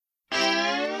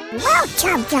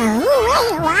Welcome to Who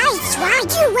Analyzed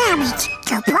Roger Rabbit,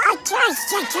 the podcast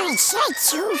that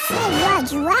dissects who framed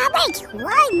Roger Rabbit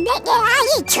 1 minute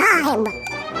at a time.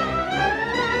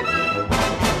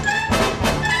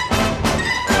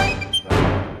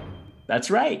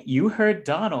 That's right. You heard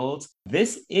Donald.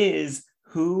 This is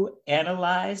Who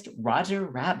Analyzed Roger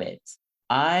Rabbit.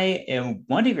 I am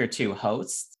one of your two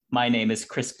hosts. My name is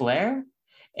Chris Blair,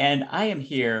 and I am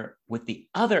here with the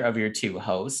other of your two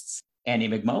hosts, Annie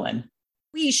McMullen.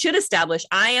 We should establish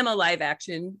I am a live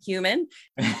action human.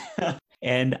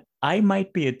 And I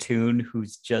might be a Toon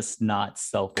who's just not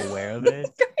self-aware of it.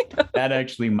 That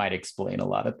actually might explain a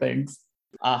lot of things.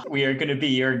 We are going to be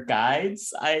your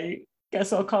guides, I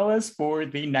guess I'll call us, for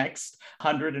the next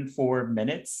 104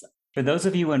 minutes. For those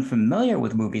of you unfamiliar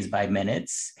with Movies by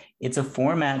Minutes, it's a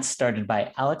format started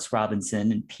by Alex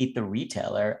Robinson and Pete the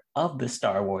Retailer of the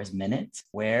Star Wars Minute,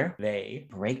 where they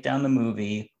break down the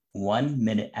movie 1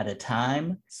 minute at a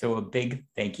time. So a big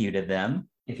thank you to them.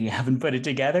 If you haven't put it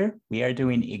together, we are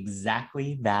doing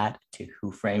exactly that to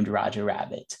Who Framed Roger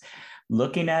Rabbit.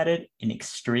 Looking at it in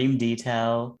extreme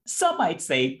detail, some might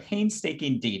say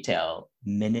painstaking detail,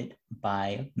 minute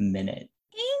by minute.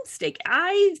 Painstaking.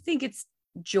 I think it's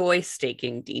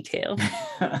joy-staking detail.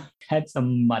 That's a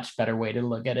much better way to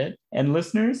look at it. And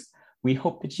listeners, we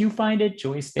hope that you find it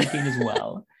joy-staking as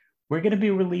well. We're going to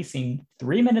be releasing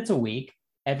 3 minutes a week,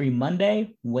 every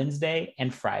Monday, Wednesday,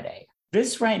 and Friday.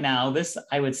 This right now,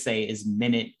 I would say is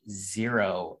minute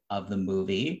 0 of the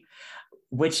movie,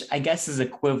 which I guess is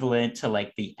equivalent to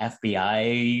like the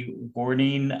FBI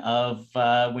warning of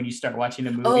when you start watching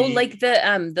a movie. Oh, like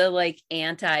the like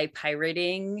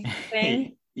anti-pirating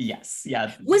thing? Yes.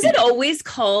 Yeah. Was it always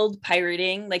called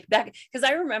pirating? Like back, because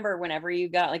I remember whenever you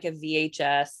got like a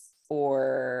VHS,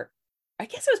 or I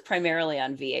guess it was primarily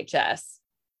on VHS.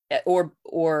 Or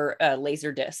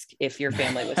laser disc if your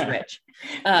family was rich.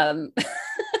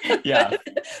 Yeah.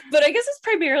 But I guess it's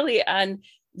primarily on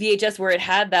VHS where it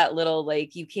had that little,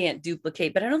 like, you can't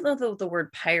duplicate, but I don't know if the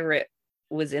word pirate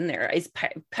was in there.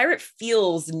 Pirate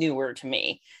feels newer to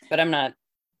me, but I'm not.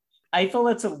 I feel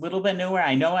it's a little bit newer.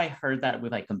 I know I heard that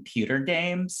with like computer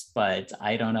games, but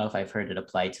I don't know if I've heard it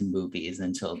apply to movies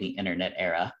until the internet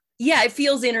era. Yeah, it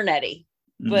feels internet-y.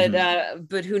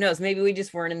 But who knows? Maybe we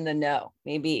just weren't in the know.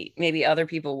 Maybe other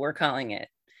people were calling it.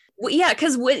 Well, yeah,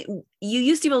 because when you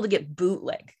used to be able to get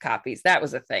bootleg copies, that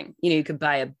was a thing. You could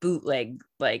buy a bootleg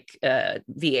like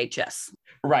VHS.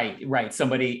 Right.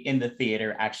 Somebody in the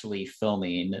theater actually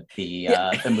filming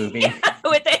the movie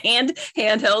with the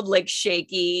handheld, like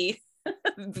shaky,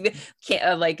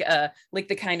 like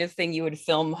the kind of thing you would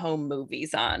film home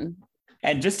movies on.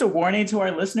 And just a warning to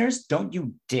our listeners, don't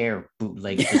you dare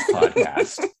bootleg this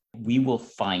podcast. We will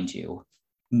find you.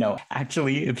 No,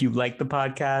 actually, if you like the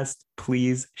podcast,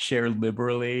 please share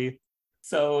liberally.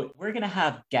 So we're going to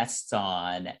have guests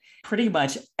on pretty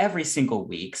much every single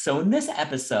week. So in this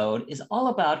episode is all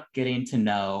about getting to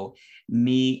know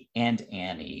me and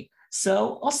Annie.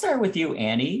 So I'll start with you,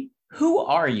 Annie. Who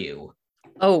are you?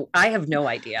 Oh, I have no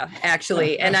idea,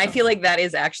 actually. And I feel like that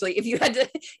is actually,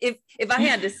 if I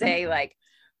had to say, like,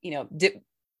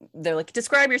 they're like,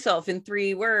 describe yourself in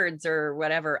 3 words or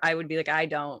whatever, I would be like, I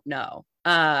don't know.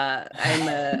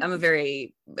 I'm a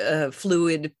very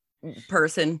fluid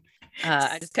person.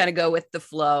 I just kind of go with the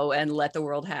flow and let the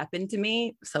world happen to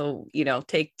me. So,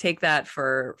 take that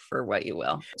for what you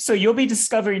will. So you'll be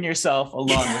discovering yourself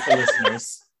along with the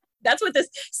listeners. That's what this.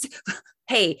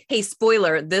 Hey,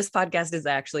 spoiler, this podcast is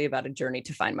actually about a journey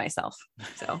to find myself.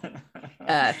 So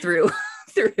through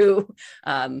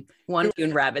one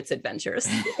Toon Rabbit's adventures.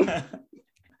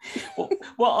 well,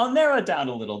 I'll narrow it down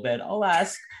a little bit. I'll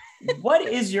ask, what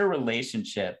is your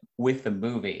relationship with the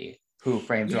movie Who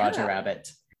Framed Roger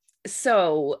Rabbit?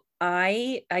 So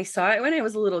I saw it when I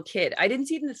was a little kid. I didn't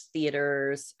see it in the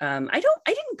theaters. I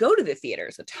didn't go to the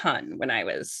theaters a ton when I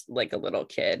was like a little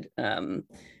kid.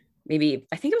 Maybe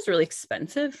I think it was really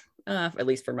expensive, at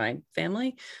least for my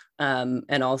family.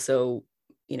 And also,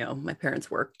 my parents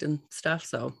worked and stuff.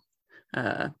 So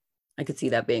I could see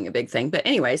that being a big thing. But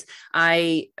anyways,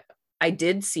 I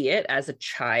did see it as a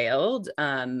child.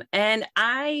 And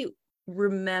I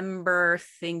remember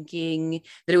thinking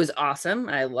that it was awesome.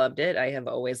 I loved it. I have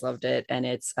always loved it. And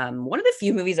it's one of the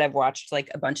few movies I've watched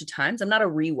like a bunch of times. I'm not a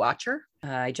rewatcher.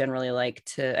 I generally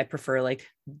I prefer like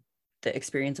the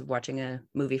experience of watching a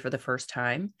movie for the first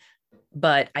time,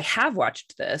 but I have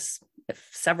watched this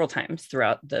several times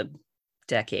throughout the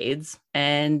decades,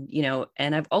 and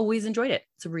I've always enjoyed it.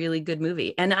 It's a really good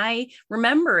movie, and I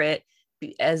remember it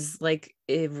as like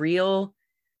a real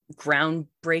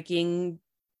groundbreaking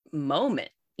moment,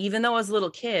 even though I was a little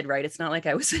kid, right? It's not like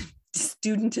I was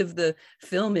student of the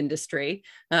film industry.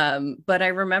 But I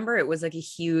remember it was like a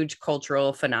huge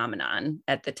cultural phenomenon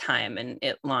at the time, and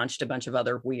it launched a bunch of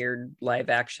other weird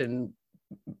live action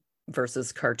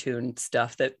versus cartoon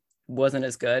stuff that wasn't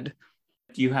as good.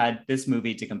 You had this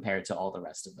movie to compare to all the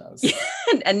rest of those.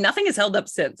 and nothing has held up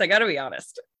since, I gotta be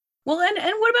honest. Well, and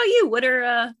what about you?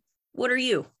 What are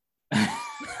you?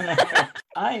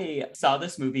 I saw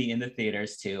this movie in the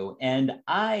theaters too, and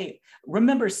I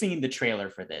remember seeing the trailer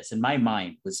for this, and my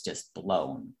mind was just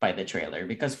blown by the trailer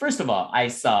because, first of all, I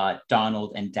saw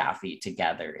Donald and Daffy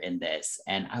together in this,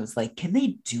 and I was like, can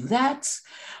they do that?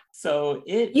 So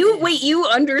you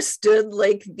understood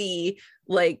like the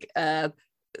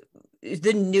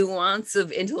nuance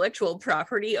of intellectual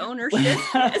property ownership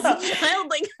as a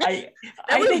child. Like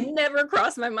that would have never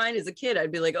crossed my mind as a kid.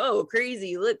 I'd be like, oh,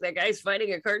 crazy, look, that guy's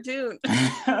fighting a cartoon.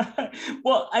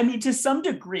 Well, I mean, to some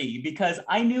degree, because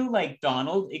I knew like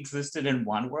Donald existed in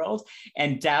one world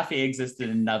and Daffy existed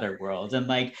in another world, and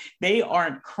like they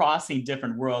aren't crossing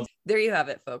different worlds. There you have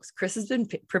it, folks. Chris has been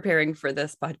preparing for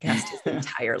this podcast his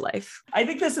entire life. I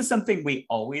think this is something we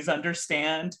always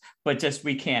understand, but just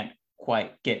we can't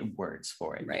quite get words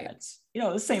for it right yet. You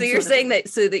know, the same. So you're saying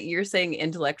that you're saying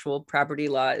intellectual property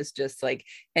law is just like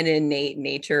an innate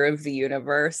nature of the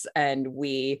universe, and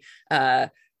we're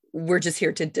just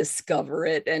here to discover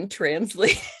it and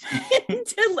translate it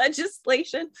into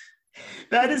legislation.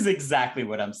 That is exactly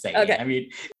what I'm saying. Okay. I mean,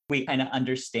 we kind of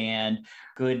understand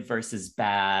good versus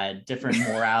bad, different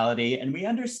morality, and we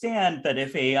understand that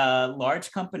if a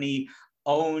large company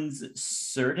owns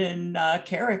certain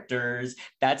characters,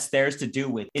 that's theirs to do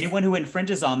with. Anyone who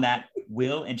infringes on that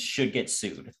will and should get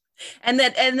sued. And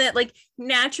that like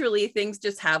naturally things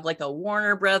just have like a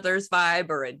Warner Brothers vibe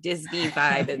or a Disney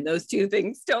vibe, and those two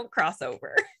things don't cross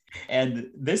over. And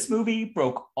this movie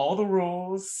broke all the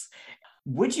rules.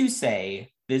 Would you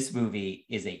say this movie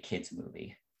is a kids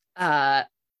movie? I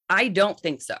don't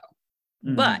think so.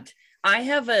 Mm-hmm. But I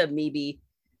have a maybe.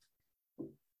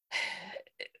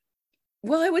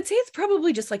 Well, I would say it's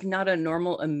probably just like not a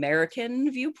normal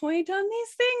American viewpoint on these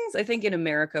things. I think in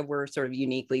America, we're sort of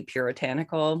uniquely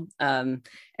puritanical. And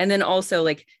then also,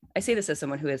 like, I say this as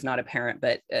someone who is not a parent,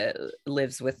 but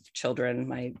lives with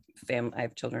children. I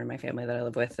have children in my family that I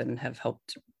live with and have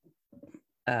helped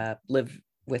live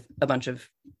with a bunch of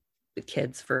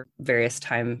kids for various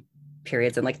time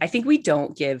periods. And like, I think we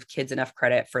don't give kids enough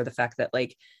credit for the fact that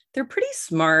like, they're pretty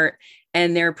smart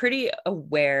and they're pretty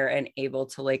aware and able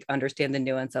to like understand the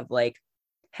nuance of like,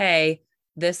 hey,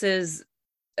 this is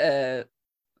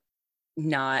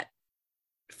not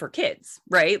for kids,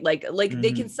 right? Like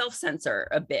they can self-censor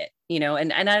a bit, you know,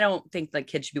 and I don't think like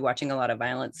kids should be watching a lot of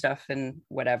violent stuff and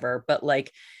whatever, but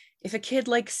like if a kid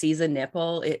like sees a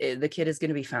nipple, the kid is going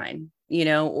to be fine, you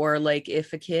know, or like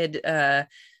if a kid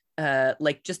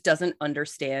like just doesn't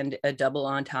understand a double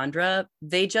entendre,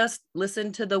 they just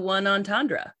listen to the one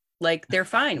entendre. Like they're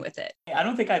fine with it. I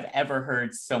don't think I've ever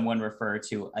heard someone refer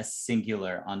to a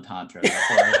singular entendre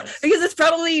before. Because it's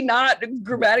probably not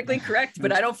grammatically correct,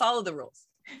 but I don't follow the rules.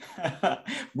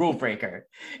 Rule breaker,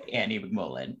 Annie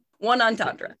McMullen. One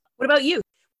entendre. What about you?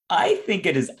 I think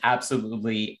it is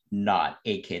absolutely not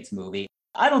a kid's movie.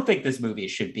 I don't think this movie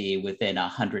should be within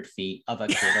 100 feet of a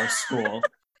kid or school.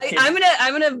 I'm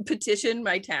gonna petition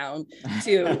my town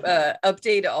to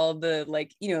update all the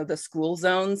like, you know, the school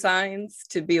zone signs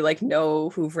to be like no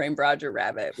Who Framed Roger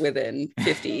Rabbit within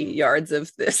 50 yards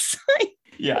of this sign.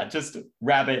 Yeah, just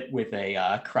rabbit with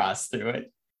a cross through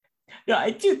it. No, I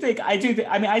do think. I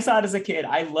mean, I saw it as a kid.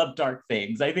 I love dark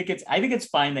things. I think it's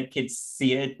fine that kids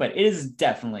see it, but it is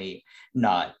definitely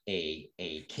not a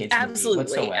kids movie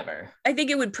whatsoever. I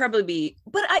think it would probably be,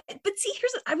 but see,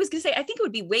 I was gonna say, I think it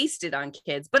would be wasted on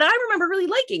kids, but I remember really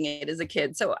liking it as a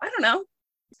kid. So I don't know.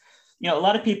 You know, a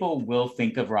lot of people will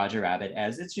think of Roger Rabbit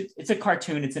as it's a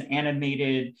cartoon, it's an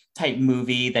animated type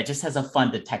movie that just has a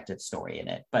fun detective story in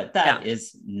it, but that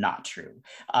is not true.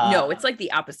 No, it's like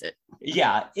the opposite.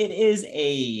 Yeah, it is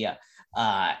a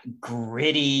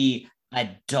gritty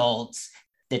adult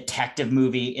detective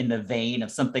movie in the vein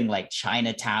of something like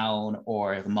Chinatown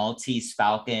or The Maltese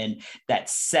Falcon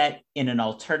that's set in an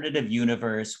alternative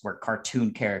universe where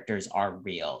cartoon characters are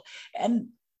real. And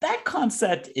that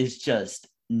concept is just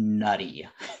nutty.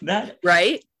 That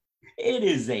right? It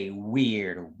is a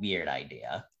weird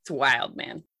idea. It's wild,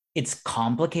 man. It's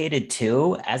complicated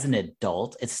too. As an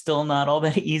adult, it's still not all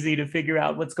that easy to figure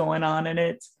out what's going on in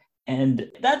it.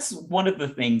 And that's one of the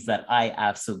things that I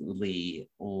absolutely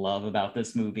love about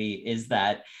this movie is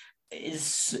that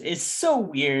is so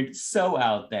weird, so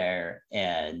out there.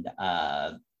 And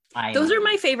those are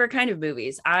my favorite kind of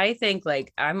movies. I think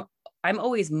like I'm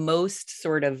always most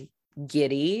sort of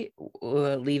giddy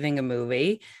leaving a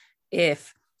movie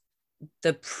if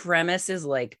the premise is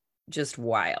like just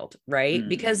wild, right?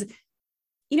 Because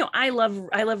I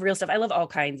love real stuff. I love all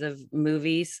kinds of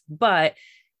movies, but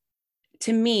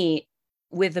to me,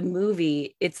 with a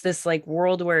movie, it's this like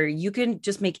world where you can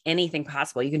just make anything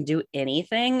possible. You can do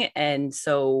anything. And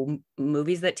so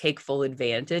movies that take full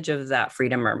advantage of that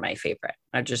freedom are my favorite.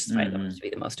 I just find them to be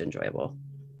the most enjoyable.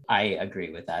 I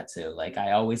agree with that too. Like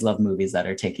I always love movies that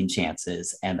are taking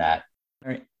chances and that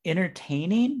are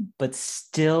entertaining, but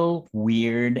still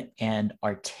weird and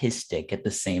artistic at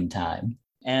the same time.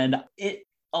 And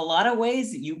a lot of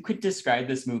ways you could describe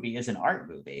this movie as an art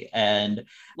movie. And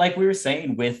like we were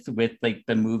saying with like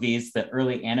the movies, the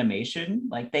early animation,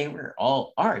 like they were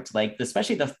all art, like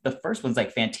especially the first ones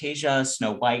like Fantasia,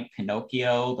 Snow White,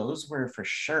 Pinocchio, those were for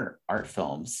sure art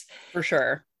films. For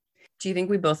sure. Do you think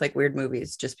we both like weird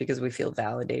movies just because we feel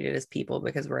validated as people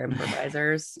because we're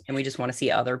improvisers and we just want to see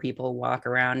other people walk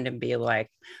around and be like,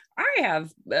 I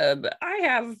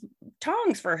have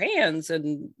tongs for hands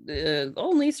and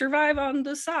only survive on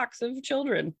the socks of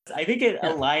children. I think it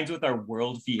aligns with our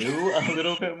worldview a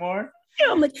little bit more.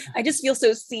 I'm like, I just feel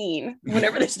so seen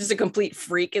whenever there's just a complete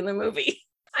freak in the movie.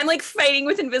 I'm like fighting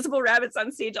with invisible rabbits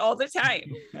on stage all the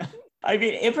time. I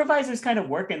mean, improvisers kind of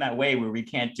work in that way where we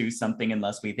can't do something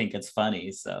unless we think it's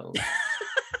funny. So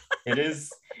it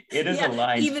is a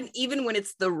line. Even when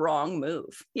it's the wrong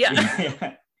move.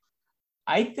 Yeah.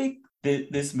 I think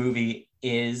this movie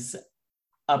is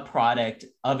a product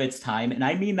of its time. And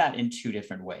I mean that in two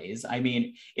different ways. I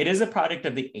mean, it is a product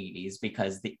of the 80s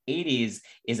because the 80s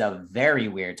is a very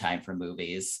weird time for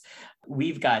movies.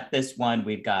 We've got this one,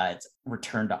 we've got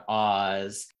Return to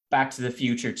Oz, Back to the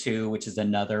Future 2, which is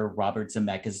another Robert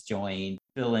Zemeckis joint,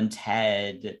 Bill and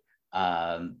Ted,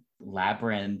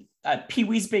 Labyrinth,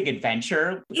 Pee-wee's Big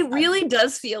Adventure. It really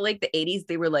does feel like the 80s,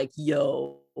 they were like,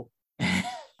 yo,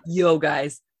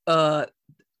 guys,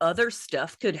 other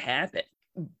stuff could happen.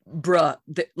 Bruh,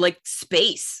 like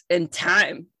space and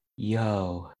time.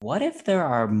 Yo, what if there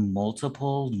are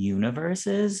multiple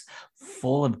universes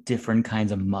full of different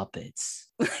kinds of Muppets?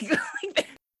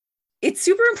 It's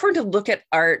super important to look at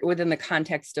art within the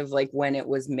context of like when it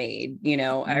was made.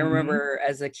 I remember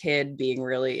as a kid being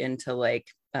really into like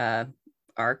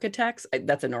architects.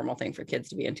 That's a normal thing for kids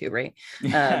to be into, right?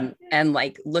 And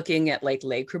like looking at like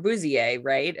Le Corbusier,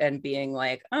 right? And being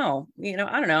like, oh, I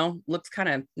don't know, looks kind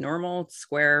of normal,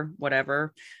 square,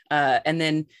 whatever. And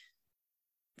then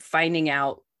finding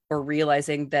out or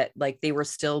realizing that like they were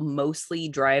still mostly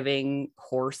driving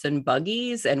horse and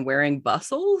buggies and wearing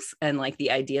bustles, and like the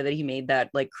idea that he made that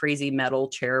like crazy metal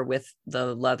chair with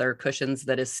the leather cushions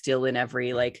that is still in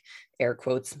every like air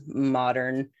quotes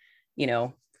modern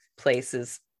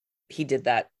places. He did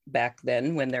that back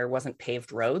then when there wasn't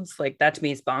paved roads. Like that to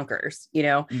me is bonkers,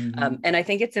 and I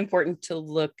think it's important to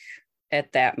look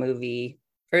at that movie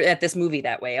or at this movie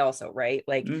that way also, right?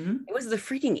 Like it was the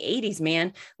freaking 80s,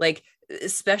 man. Like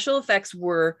special effects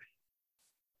were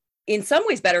in some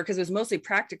ways better because it was mostly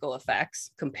practical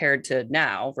effects compared to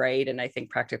now, right? And I think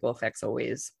practical effects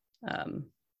always,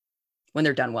 when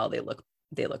they're done well, they look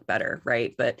better,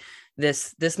 right? But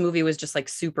this movie was just like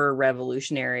super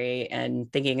revolutionary,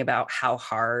 and thinking about how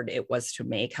hard it was to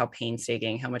make, how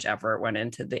painstaking, how much effort went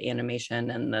into the animation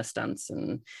and the stunts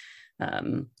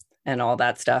and all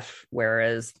that stuff.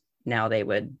 Whereas now they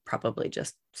would probably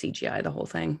just CGI the whole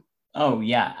thing. Oh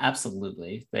yeah,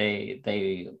 absolutely.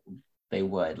 They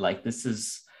would. Like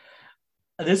this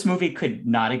movie could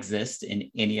not exist in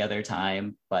any other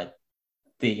time but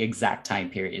the exact time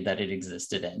period that it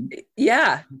existed in.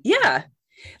 Yeah.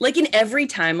 Like in every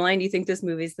timeline, do you think this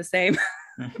movie's the same?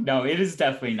 No, it is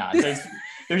definitely not.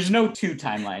 There's no two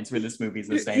timelines where this movie's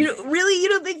the same. Really? You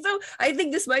don't think so? I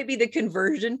think this might be the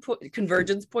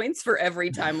convergence points for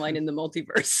every timeline in the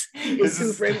multiverse. This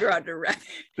is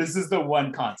the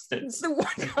one constant. It's the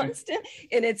one constant,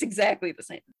 and it's exactly the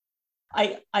same.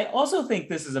 I also think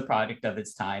this is a product of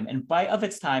its time. And by of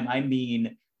its time, I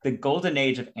mean the golden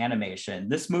age of animation.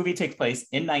 This movie takes place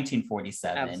in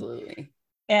 1947. Absolutely.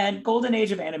 And golden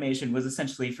age of animation was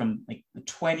essentially from like the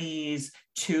 20s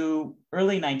to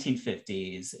early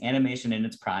 1950s, animation in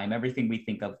its prime, everything we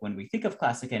think of when we think of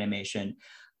classic animation.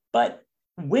 But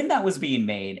when that was being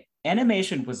made,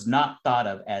 animation was not thought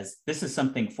of as this is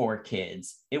something for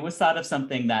kids. It was thought of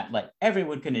something that like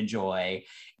everyone could enjoy.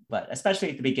 But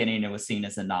especially at the beginning, it was seen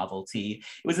as a novelty.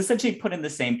 It was essentially put in the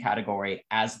same category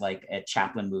as like a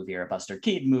Chaplin movie or a Buster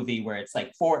Keaton movie, where it's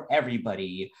like for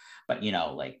everybody, but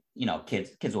like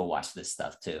kids will watch this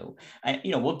stuff too. And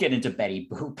we'll get into Betty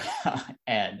Boop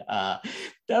and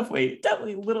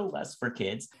definitely a little less for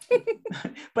kids.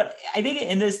 But I think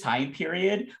in this time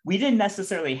period, we didn't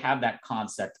necessarily have that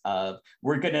concept of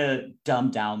we're gonna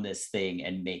dumb down this thing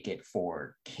and make it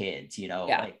for kids,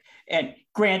 and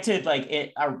granted,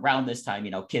 around this time,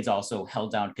 kids also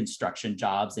held down construction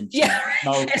jobs and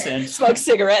smokes and smoked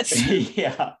cigarettes.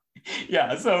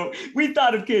 Yeah. So we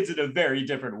thought of kids in a very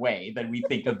different way than we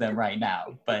think of them right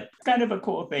now. But it's kind of a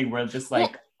cool thing where just and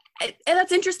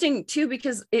that's interesting too,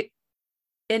 because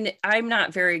and I'm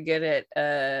not very good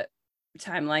at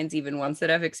timelines, even ones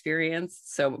that I've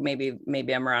experienced. So maybe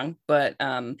I'm wrong, but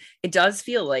it does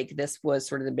feel like this was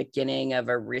sort of the beginning of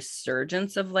a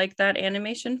resurgence of that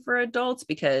animation for adults,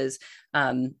 because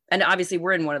and obviously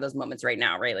we're in one of those moments right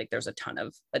now, right? Like there's a ton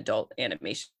of adult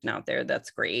animation out there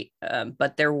that's great,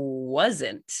 but there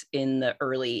wasn't in the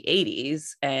early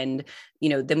 80s. And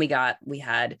then we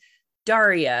had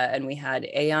Daria, and we had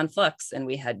Aeon Flux, and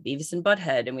we had Beavis and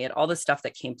Butthead, and we had all the stuff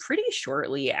that came pretty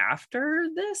shortly after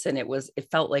this, and it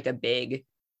felt like a big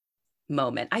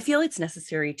moment. I feel it's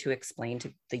necessary to explain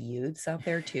to the youths out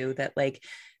there too that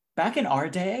back in our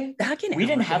day, we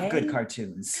didn't have good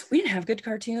cartoons. We didn't have good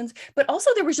cartoons, but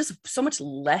also there was just so much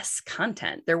less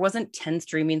content. There wasn't 10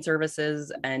 streaming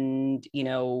services, and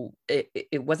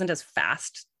it wasn't as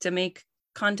fast to make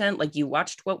content. Like you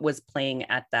watched what was playing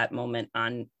at that moment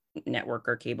on network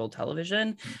or cable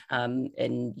television, and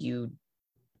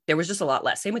there was just a lot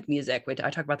less. Same with music, which I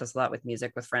talk about this a lot with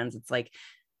music with friends. It's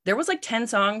there was 10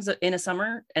 songs in a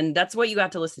summer, and that's what you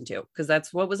got to listen to because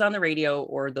that's what was on the radio,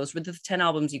 or those were the 10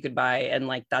 albums you could buy, and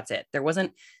that's it.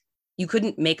 You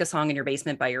couldn't make a song in your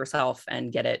basement by yourself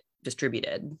and get it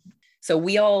distributed. So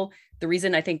the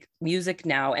reason I think music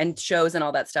now and shows and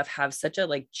all that stuff have such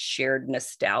a shared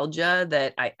nostalgia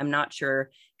that I'm not sure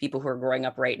people who are growing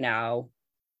up right now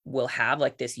will have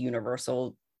this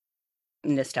universal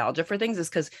nostalgia for things, is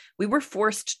because we were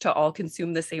forced to all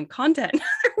consume the same content.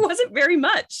 There wasn't very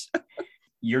much.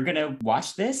 You're gonna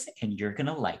watch this and you're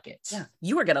gonna like it. Yeah,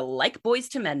 you are gonna like Boys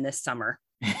to Men this summer.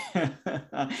 And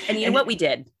you know what we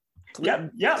did? Yeah,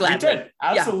 Gladly. We did.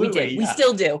 Absolutely. Yeah, we did. We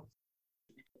still do.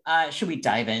 Should we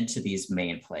dive into these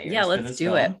main players? Yeah, let's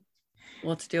do it.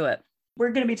 Let's do it.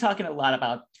 We're going to be talking a lot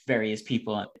about various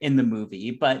people in the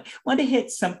movie, but want to hit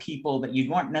some people that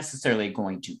you weren't necessarily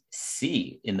going to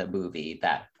see in the movie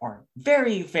that are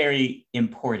very, very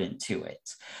important to it.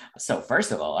 So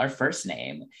first of all, our first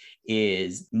name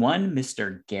is one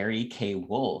Mr. Gary K.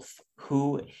 Wolfe,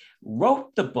 who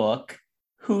wrote the book,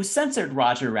 who censored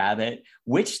Roger Rabbit,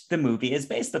 which the movie is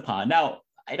based upon. Now,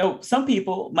 I know some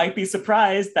people might be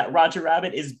surprised that Roger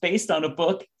Rabbit is based on a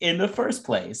book in the first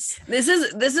place. This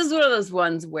is one of those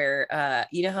ones where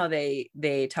you know how they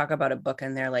talk about a book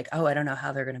and they're like, oh, I don't know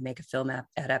how they're going to make a film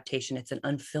adaptation. It's an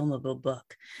unfilmable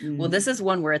book. Mm-hmm. Well, this is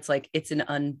one where it's it's an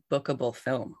unbookable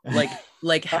film.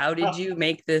 Like how did you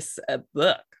make this a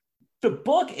book? The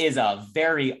book is a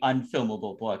very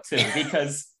unfilmable book too,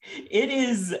 because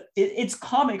it's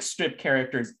comic strip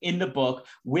characters in the book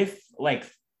with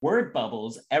word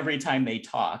bubbles every time they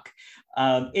talk.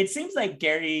 It seems like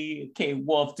Gary K.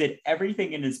 Wolfe did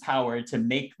everything in his power to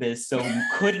make this so you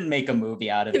couldn't make a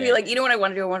movie out of it. To be you know what I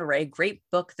want to do? I want to write a great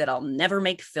book that I'll never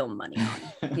make film money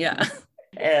on. Yeah.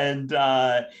 And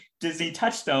Disney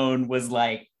Touchstone was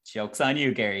like, joke's on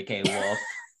you, Gary K. Wolfe.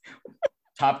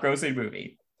 Top grossing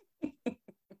movie.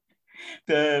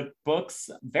 The books,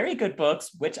 very good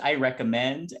books, which I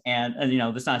recommend. And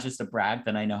it's not just a brag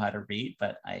that I know how to read,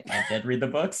 but I did read the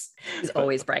books. He's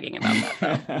always bragging about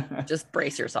that. Just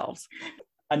brace yourselves.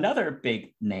 Another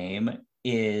big name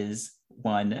is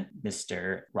one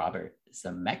Mr. Robert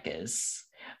Zemeckis,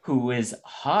 who is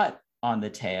hot on the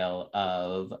tail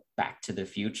of Back to the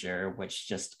Future, which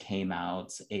just came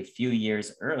out a few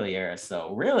years earlier.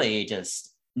 So really just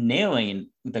nailing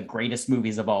the greatest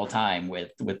movies of all time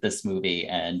with this movie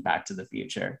and Back to the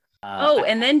Future.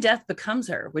 And then Death Becomes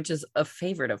Her, which is a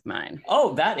favorite of mine.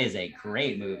 Oh, that is a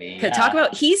great movie. Talk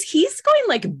about he's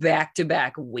going back to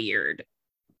back weird.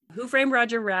 Who Framed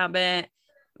Roger Rabbit,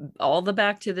 all the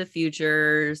Back to the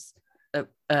Futures.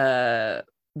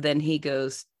 Then he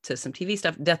goes to some TV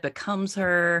stuff. Death Becomes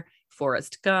Her,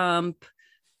 Forrest Gump.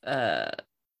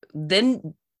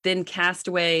 Then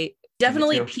Castaway.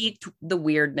 Definitely peaked the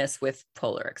weirdness with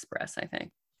Polar Express, I think.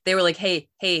 They were like, hey,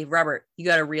 Robert, you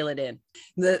got to reel it in.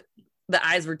 The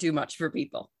eyes were too much for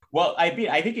people. Well, I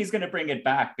think he's going to bring it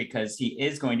back because he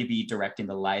is going to be directing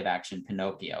the live action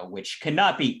Pinocchio, which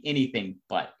cannot be anything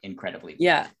but incredibly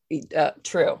good. Yeah,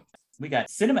 true. We got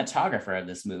cinematographer of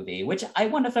this movie, which I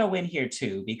want to throw in here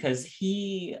too, because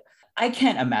I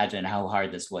can't imagine how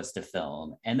hard this was to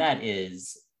film. And that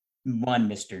is one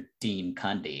Mr. Dean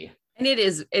Cundy. And it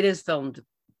is filmed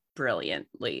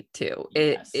brilliantly too.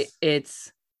 Yes.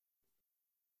 It's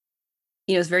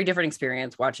it's a very different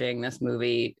experience watching this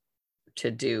movie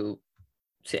to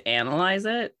analyze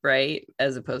it, right?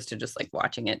 As opposed to just like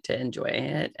watching it to enjoy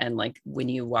it. And like when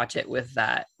you watch it with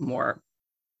that more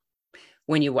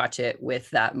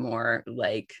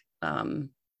like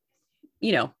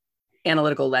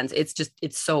analytical lens,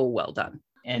 it's so well done.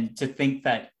 And to think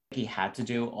that he had to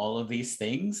do all of these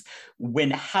things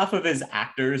when half of his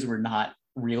actors were not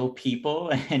real people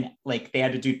and like they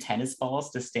had to do tennis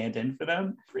balls to stand in for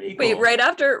them. Pretty cool. Wait, right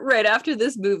after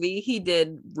this movie, he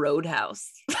did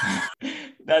Roadhouse.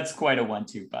 That's quite a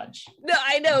 1-2 punch. No,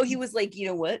 I know. He was like, you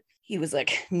know what? He was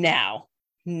like, now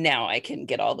I can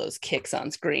get all those kicks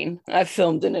on screen. I've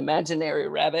filmed an imaginary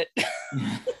rabbit.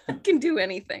 I can do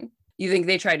anything. You think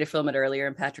they tried to film it earlier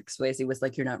and Patrick Swayze was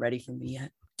like, you're not ready for me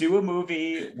yet? Do a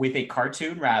movie with a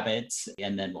cartoon rabbit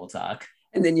and then we'll talk.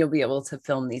 And then you'll be able to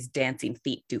film these dancing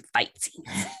feet do fight scenes.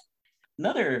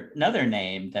 Another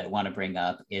name that I want to bring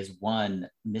up is one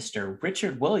Mr.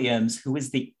 Richard Williams, who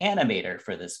is the animator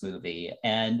for this movie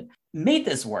and made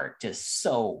this work just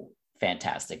so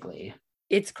fantastically.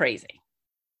 It's crazy.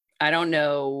 I don't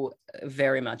know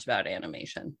very much about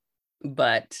animation,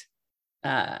 but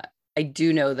I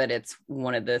do know that it's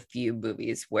one of the few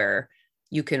movies where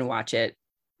you can watch it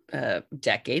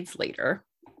decades later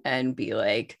and be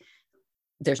like,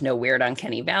 there's no weird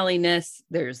uncanny valley-ness.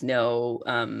 There's no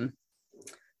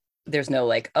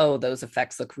like, oh, those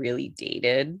effects look really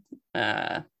dated.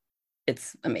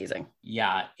 It's amazing.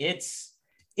 Yeah, it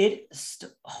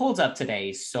holds up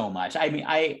today so much. I mean,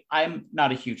 I'm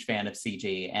not a huge fan of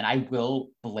CG, and I will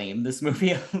blame this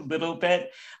movie a little bit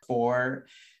for,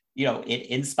 it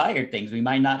inspired things. We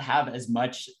might not have as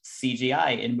much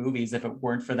CGI in movies if it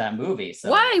weren't for that movie.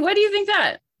 So why do you think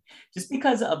that? Just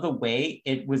because of the way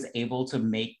it was able to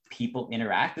make people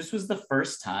interact. This was the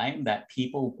first time that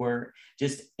people were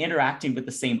just interacting with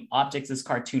the same objects as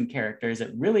cartoon characters.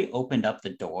 It really opened up the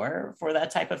door for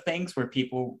that type of things where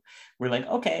people were like,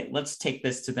 okay, let's take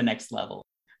this to the next level.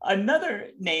 Another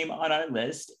name on our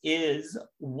list is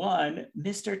one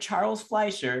Mr. Charles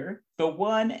Fleischer, the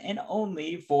one and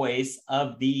only voice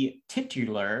of the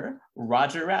titular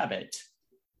Roger Rabbit.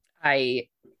 I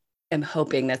am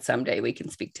hoping that someday we can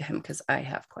speak to him because I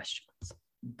have questions.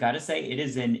 Gotta say, it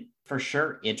is an for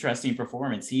sure interesting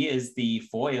performance. He is the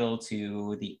foil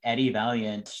to the Eddie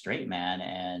Valiant straight man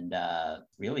and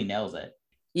really nails it.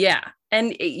 Yeah.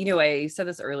 And, I said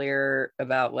this earlier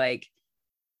about like,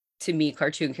 to me,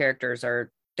 cartoon characters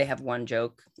they have one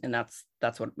joke and that's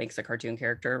what makes a cartoon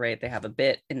character, right? They have a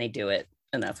bit and they do it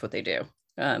and that's what they do.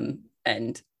 And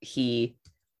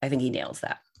I think he nails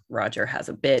that. Roger has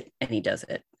a bit and he does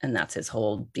it and that's his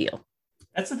whole deal.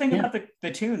 That's the thing about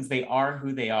the Toons. They are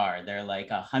who they are. They're like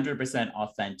 100%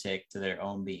 authentic to their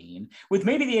own being, with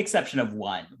maybe the exception of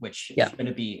one, which is going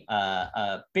to be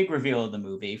a big reveal of the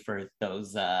movie for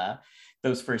those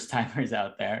first timers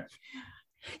out there.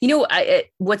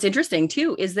 What's interesting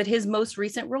too is that his most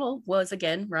recent role was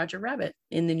again Roger Rabbit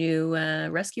in the new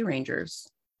Rescue Rangers.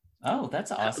 Oh,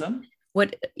 that's awesome.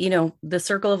 The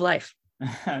circle of life.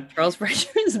 Charles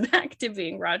Fleischer is back to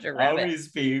being Roger Rabbit.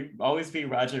 Always be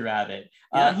Roger Rabbit.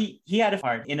 Yeah. He had a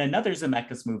part in another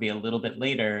Zemeckis movie a little bit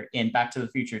later in Back to the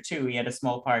Future 2. He had a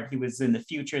small part. He was in the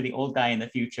future, the old guy in the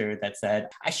future that said,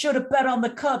 "I should have bet on the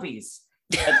Cubbies."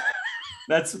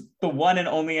 That's the one and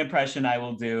only impression I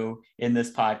will do in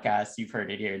this podcast. You've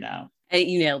heard it here now. Hey,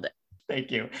 you nailed it. Thank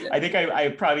you. Yeah. I think I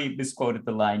probably misquoted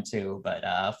the line too, but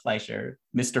Fleischer,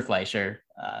 Mr. Fleischer,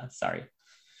 sorry.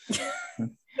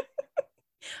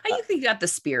 I think you got the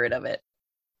spirit of it.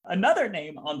 Another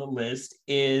name on the list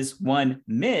is one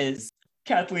Ms.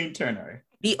 Kathleen Turner.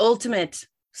 The ultimate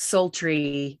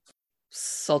sultress.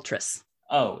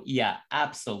 Oh, yeah,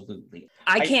 absolutely.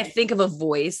 I can't think of a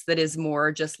voice that is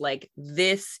more just like,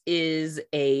 this is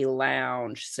a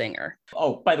lounge singer.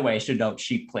 Oh, by the way, I should note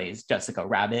she plays Jessica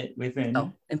Rabbit within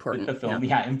the film.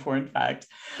 Yeah, important fact.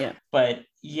 Yeah. But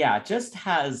yeah, just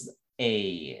has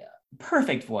a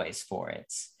perfect voice for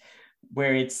it,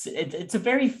 where it's a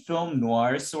very film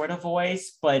noir sort of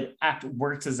voice, but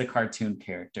works as a cartoon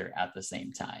character at the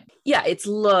same time. Yeah, it's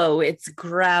low, it's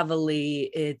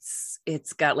gravelly,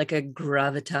 it's got like a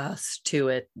gravitas to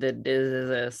it that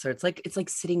is so it's like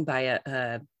sitting by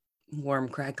a warm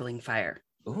crackling fire.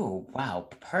 Oh wow,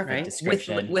 perfect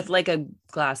description. With like a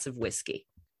glass of whiskey.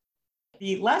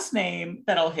 The last name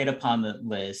that I'll hit upon the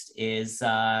list is,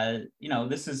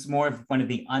 this is more of one of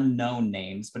the unknown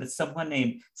names, but it's someone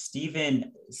named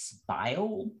Steven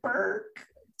Spielberg.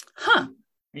 Huh.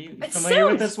 Are you It familiar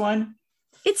with sounds- this one?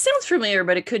 It sounds familiar,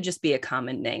 but it could just be a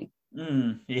common name.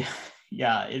 Yeah,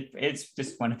 yeah. It's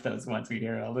just one of those ones we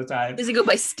hear all the time. Does he go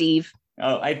by Steve?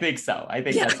 Oh, I think so. I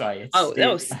think that's why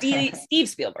it's Steve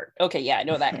Spielberg. Okay, yeah, I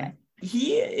know that guy.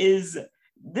 He is.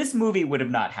 This movie would have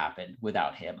not happened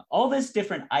without him. All this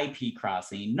different IP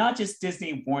crossing, not just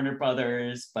Disney, Warner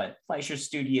Brothers, but Fleischer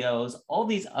Studios, all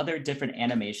these other different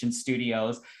animation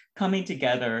studios coming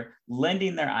together,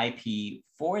 lending their IP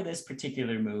for this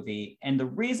particular movie. And the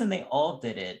reason they all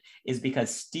did it is because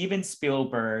Steven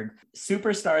Spielberg,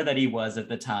 superstar that he was at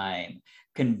the time,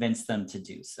 convinced them to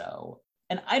do so.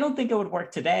 And I don't think it would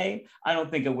work today. I don't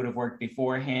think it would have worked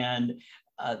beforehand.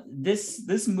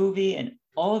 This movie and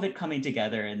all of it coming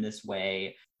together in this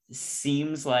way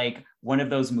seems like one of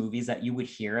those movies that you would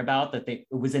hear about that it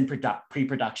was in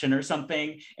pre-production or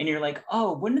something, and you're like,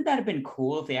 oh, wouldn't that have been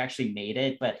cool if they actually made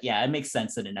it? But yeah, it makes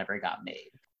sense that it never got made.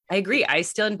 I agree. I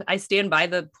stand by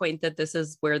the point that this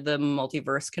is where the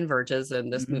multiverse converges,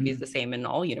 and this movie is the same in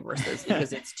all universes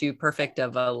because it's too perfect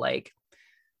of a, like,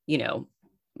 you know,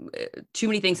 too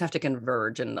many things have to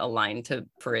converge and align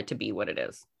for it to be what it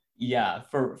is. Yeah,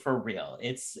 for real.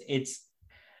 It's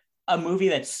a movie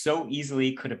that so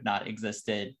easily could have not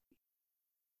existed.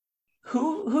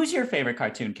 Who's your favorite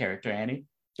cartoon character, Annie?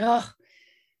 Oh,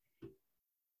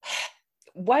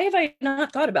 why have I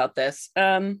not thought about this?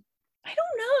 I don't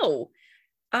know.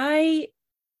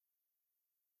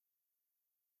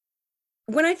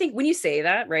 When you say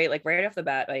that, right, like right off the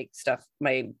bat, like stuff,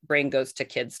 my brain goes to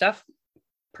kid stuff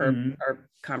per our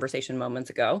conversation moments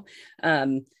ago.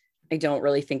 I don't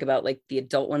really think about like the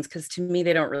adult ones because to me,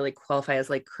 they don't really qualify as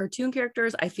like cartoon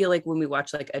characters. I feel like when we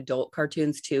watch like adult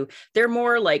cartoons too, they're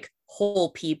more like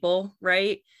whole people,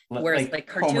 right? Whereas like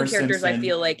cartoon Homer characters, Simpson. I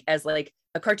feel like as like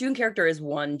a cartoon character is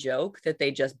one joke that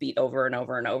they just beat over and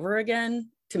over and over again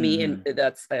to me. And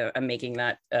that's, I'm making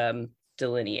that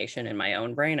delineation in my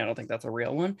own brain. I don't think that's a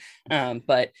real one.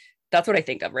 But that's what I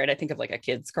think of, right? I think of like a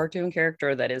kid's cartoon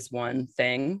character that is one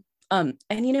thing. And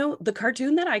you know, the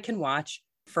cartoon that I can watch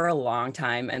for a long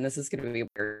time, and this is going to be a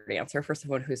weird answer for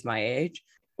someone who's my age,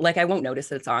 like I won't notice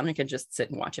that it's on, I can just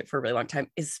sit and watch it for a really long time,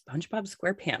 is SpongeBob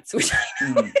SquarePants, which I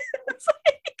know it's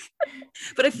like,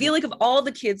 but I feel like of all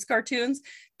the kids cartoons,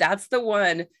 that's the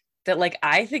one that like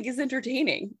I think is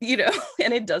entertaining, you know.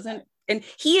 And it doesn't, and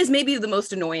he is maybe the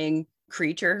most annoying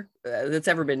creature that's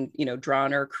ever been, you know,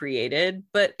 drawn or created,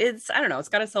 but it's, I don't know, it's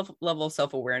got a level of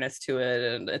self-awareness to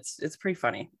it, and it's pretty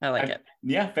funny. I like it.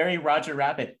 Yeah, very Roger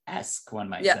Rabbit-esque, one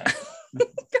might say.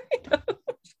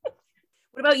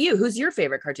 What about you? Who's your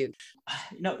favorite cartoon?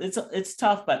 No, it's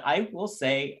tough, but I will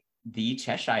say the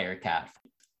Cheshire Cat.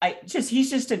 He's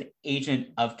just an agent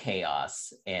of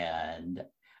chaos, and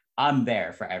I'm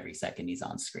there for every second he's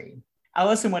on screen.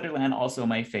 Alice in Wonderland, also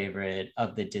my favorite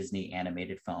of the Disney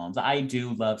animated films. I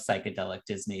do love psychedelic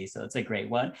Disney, so it's a great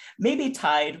one. Maybe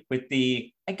tied with the,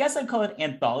 I guess I'd call it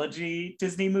anthology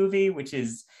Disney movie, which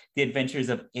is The Adventures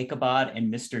of Ichabod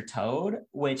and Mr. Toad,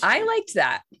 which I liked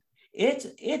that.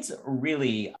 It's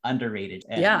really underrated.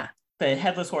 And yeah. The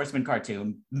Headless Horseman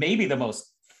cartoon, maybe the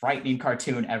most frightening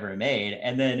cartoon ever made.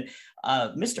 And then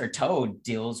Mr. Toad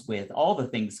deals with all the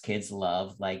things kids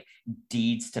love, like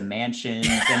deeds to mansions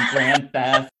and grand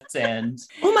thefts and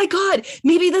oh my god,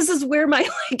 maybe this is where my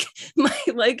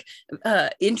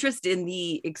interest in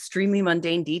the extremely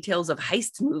mundane details of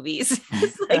heist movies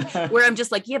is like, where I'm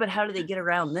just like, yeah, but how do they get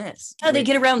around this? How do they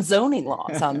get around zoning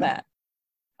laws on that?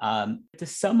 To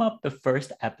sum up the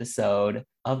first episode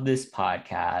of this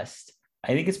podcast,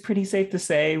 I think it's pretty safe to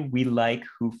say we like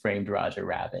Who Framed Roger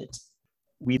Rabbit.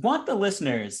 We want the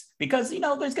listeners, because, you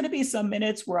know, there's going to be some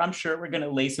minutes where I'm sure we're going to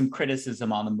lay some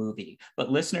criticism on the movie.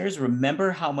 But listeners,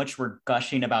 remember how much we're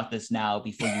gushing about this now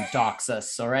before you dox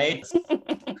us, all right?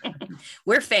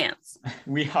 We're fans.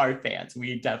 We are fans.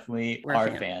 We definitely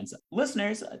are fans.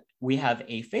 Listeners, we have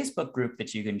a Facebook group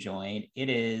that you can join. It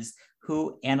is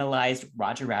Who Analyzed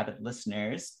Roger Rabbit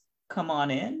Listeners. Come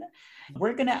on in.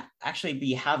 We're going to actually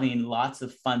be having lots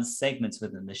of fun segments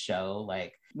within the show.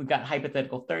 Like we've got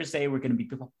Hypothetical Thursday. We're going to be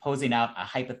posing out a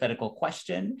hypothetical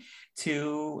question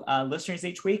to listeners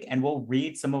each week, and we'll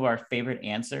read some of our favorite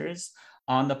answers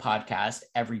on the podcast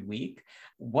every week.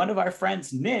 One of our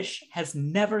friends, Nish, has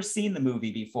never seen the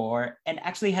movie before and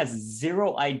actually has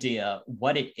zero idea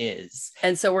what it is.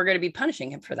 And so we're going to be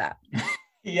punishing him for that.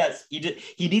 Yes, he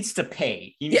needs to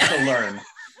pay. He needs to learn.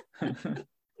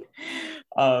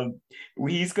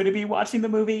 He's going to be watching the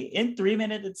movie in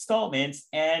 3-minute installments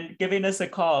and giving us a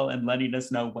call and letting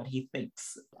us know what he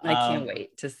thinks. I can't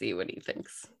wait to see what he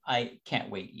thinks. I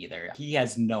can't wait either. He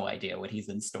has no idea what he's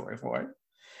in store for.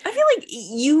 I feel like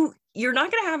you're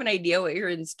not going to have an idea what you're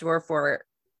in store for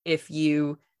if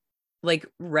you like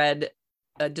read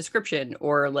a description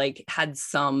or like had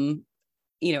some,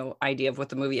 idea of what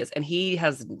the movie is. And he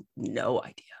has no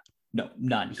idea. No,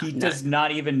 none. He does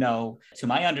not even know, to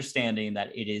my understanding,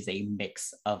 that it is a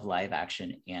mix of live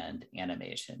action and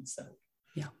animation. So,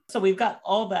 yeah. So we've got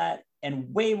all that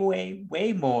and way, way,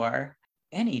 way more.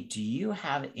 Annie, do you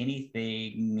have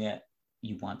anything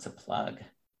you want to plug?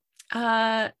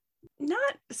 Not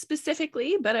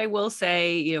specifically, but I will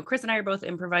say, Chris and I are both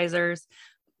improvisers.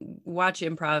 Watch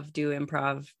improv, do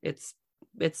improv. It's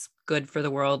good for the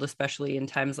world, especially in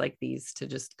times like these, to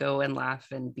just go and laugh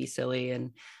and be silly.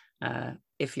 And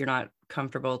if you're not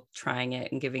comfortable trying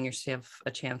it and giving yourself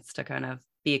a chance to kind of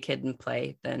be a kid and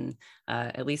play, then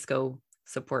at least go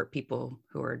support people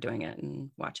who are doing it and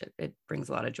watch it. It brings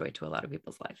a lot of joy to a lot of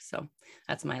people's lives. So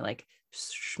that's my like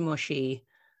smushy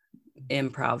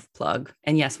improv plug.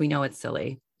 And yes, we know it's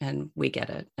silly and we get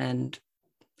it. And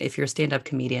if you're a stand-up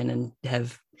comedian and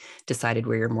have decided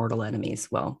we're your mortal enemies,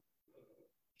 well,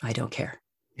 I don't care.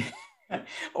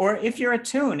 Or if you're a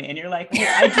Toon and you're like, hey,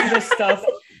 I do this stuff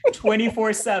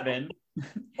 24/7.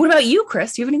 What about you,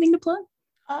 Chris? Do you have anything to plug?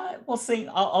 Well, see,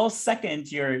 I'll second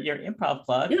your improv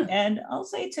plug, and I'll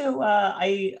say too,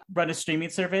 I run a streaming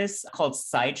service called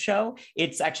Sideshow.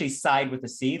 It's actually side with a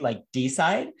C, like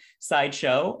D-side,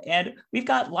 Sideshow, and we've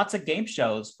got lots of game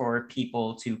shows for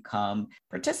people to come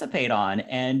participate on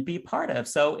and be part of.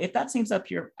 So if that seems up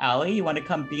your alley, you want to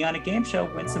come be on a game show,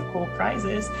 win some cool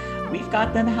prizes, we've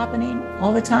got them happening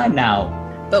all the time now.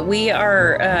 But we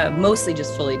are mostly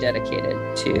just fully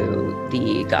dedicated to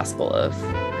the gospel of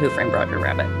Who Framed Roger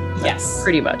Rabbit. Yes.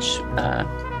 Pretty much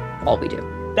all we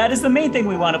do. That is the main thing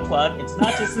we want to plug. It's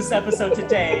not just this episode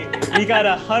today. We got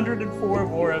 104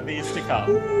 more of these to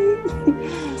come.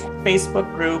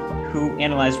 Facebook group Who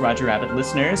Analyzed Roger Rabbit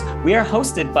listeners. We are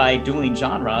hosted by Dueling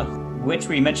Genre, which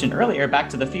we mentioned earlier, Back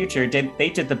to the Future. They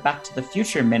did the Back to the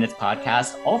Future Minutes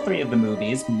podcast, all three of the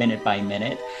movies, minute by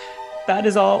minute. That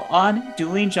is all on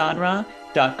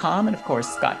duelinggenre.com. And of course,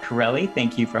 Scott Corelli,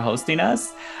 thank you for hosting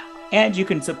us. And you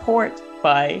can support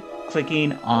by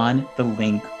clicking on the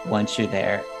link once you're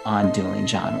there on Dueling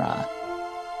Genre.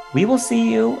 We will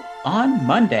see you on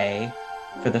Monday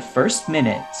for the first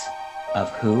minute of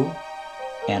Who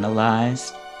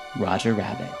Analyzed Roger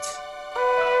Rabbit.